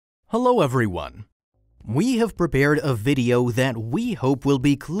Hello everyone! We have prepared a video that we hope will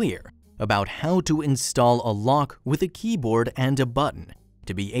be clear about how to install a lock with a keyboard and a button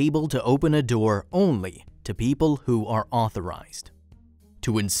to be able to open a door only to people who are authorized.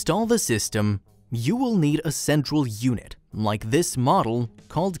 To install the system, you will need a central unit like this model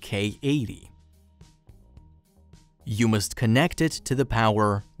called K80. You must connect it to the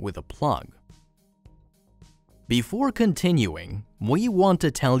power with a plug. Before continuing, we want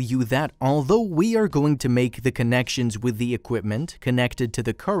to tell you that although we are going to make the connections with the equipment connected to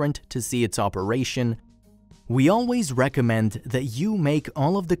the current to see its operation, we always recommend that you make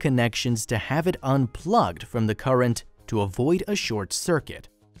all of the connections to have it unplugged from the current to avoid a short circuit.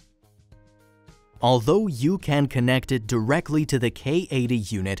 Although you can connect it directly to the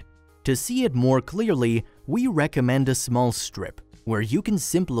K80 unit, to see it more clearly, we recommend a small strip where you can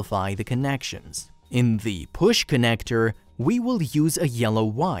simplify the connections. In the push connector, we will use a yellow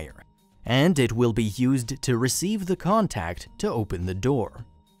wire, and it will be used to receive the contact to open the door.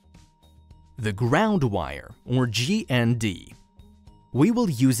 The ground wire, or GND, we will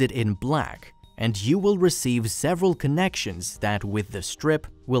use it in black, and you will receive several connections that with the strip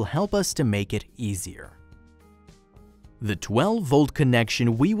will help us to make it easier. The 12-volt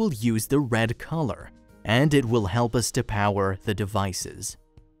connection, we will use the red color, and it will help us to power the devices.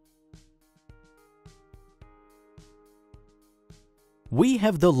 We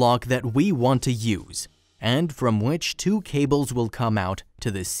have the lock that we want to use, and from which two cables will come out to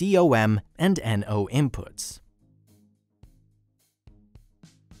the COM and NO inputs.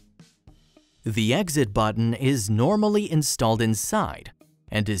 The exit button is normally installed inside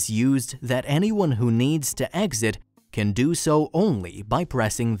and is used that anyone who needs to exit can do so only by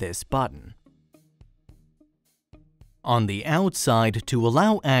pressing this button. On the outside, to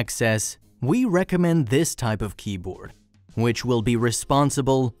allow access, we recommend this type of keyboard, which will be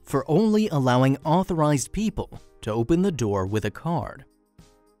responsible for only allowing authorized people to open the door with a card.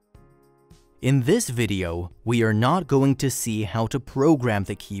 In this video, we are not going to see how to program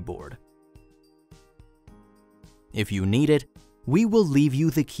the keyboard. If you need it, we will leave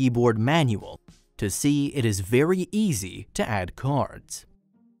you the keyboard manual to see it is very easy to add cards.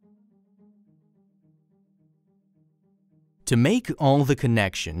 To make all the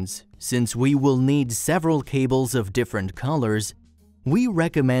connections, since we will need several cables of different colors, we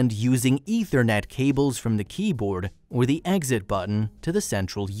recommend using Ethernet cables from the keyboard or the exit button to the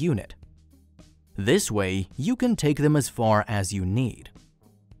central unit. This way, you can take them as far as you need.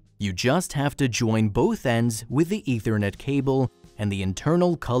 You just have to join both ends with the Ethernet cable, and the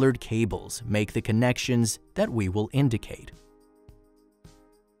internal colored cables make the connections that we will indicate.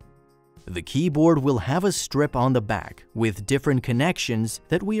 The keyboard will have a strip on the back with different connections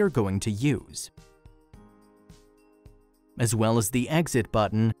that we are going to use. As well as the exit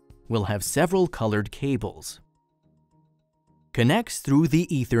button will have several colored cables. Connects through the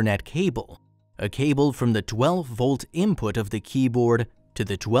Ethernet cable, a cable from the 12-volt input of the keyboard to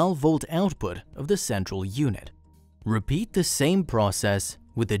the 12-volt output of the central unit. Repeat the same process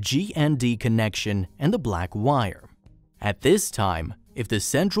with the GND connection and the black wire. At this time, if the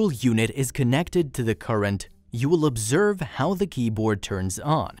central unit is connected to the current, you will observe how the keyboard turns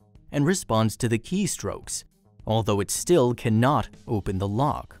on and responds to the keystrokes, although it still cannot open the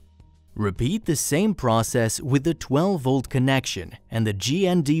lock. Repeat the same process with the 12-volt connection and the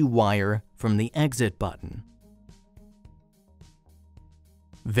GND wire from the exit button.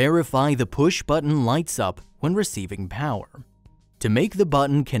 Verify the push button lights up when receiving power. To make the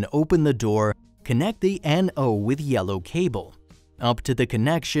button can open the door, connect the NO with yellow cable up to the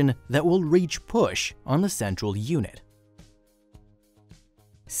connection that will reach push on the central unit.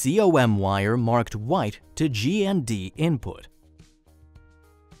 COM wire marked white to GND input.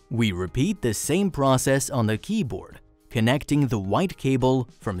 We repeat the same process on the keyboard, connecting the white cable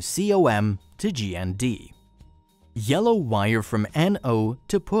from COM to GND. Yellow wire from NO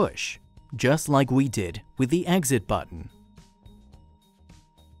to push, just like we did with the exit button.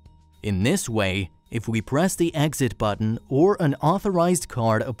 In this way, if we press the exit button or an authorized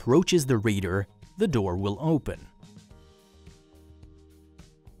card approaches the reader, the door will open.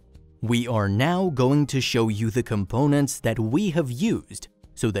 We are now going to show you the components that we have used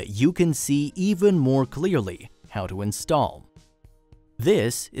so that you can see even more clearly how to install.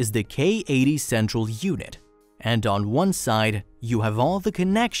 This is the K80 central unit, and on one side you have all the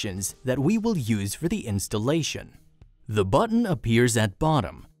connections that we will use for the installation. The button appears at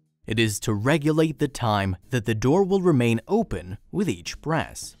bottom. It is to regulate the time that the door will remain open with each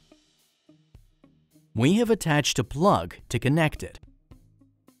press. We have attached a plug to connect it.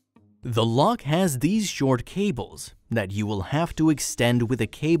 The lock has these short cables, that you will have to extend with a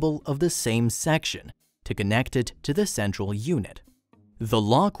cable of the same section to connect it to the central unit. The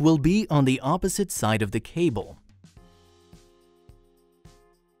lock will be on the opposite side of the cable.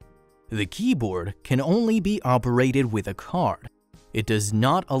 The keyboard can only be operated with a card. It does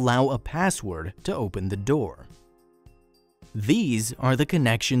not allow a password to open the door. These are the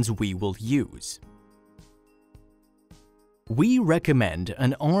connections we will use. We recommend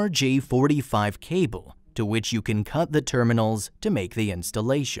an RJ45 cable to which you can cut the terminals to make the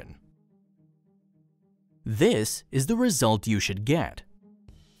installation. This is the result you should get.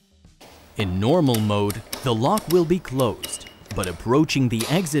 In normal mode, the lock will be closed, but approaching the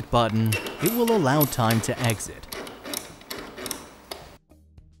exit button, it will allow time to exit.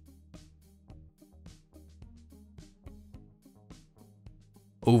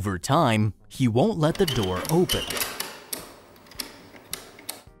 Over time, he won't let the door open.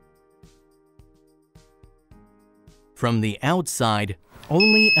 From the outside,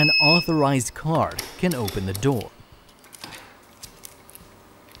 only an authorized card can open the door.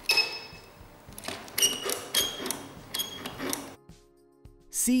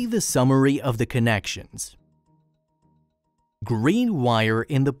 See the summary of the connections. Green wire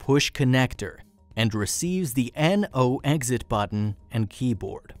in the push connector and receives the NO exit button and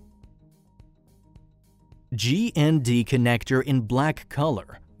keyboard. GND connector in black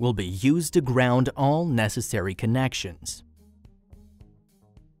color will be used to ground all necessary connections.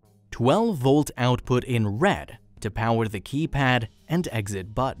 12-volt output in red to power the keypad and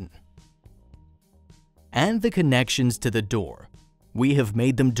exit button. And the connections to the door. We have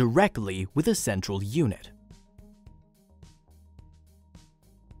made them directly with a central unit.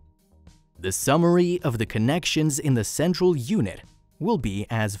 The summary of the connections in the central unit will be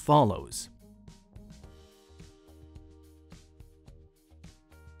as follows.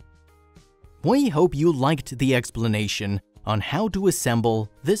 We hope you liked the explanation on how to assemble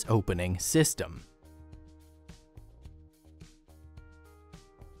this opening system.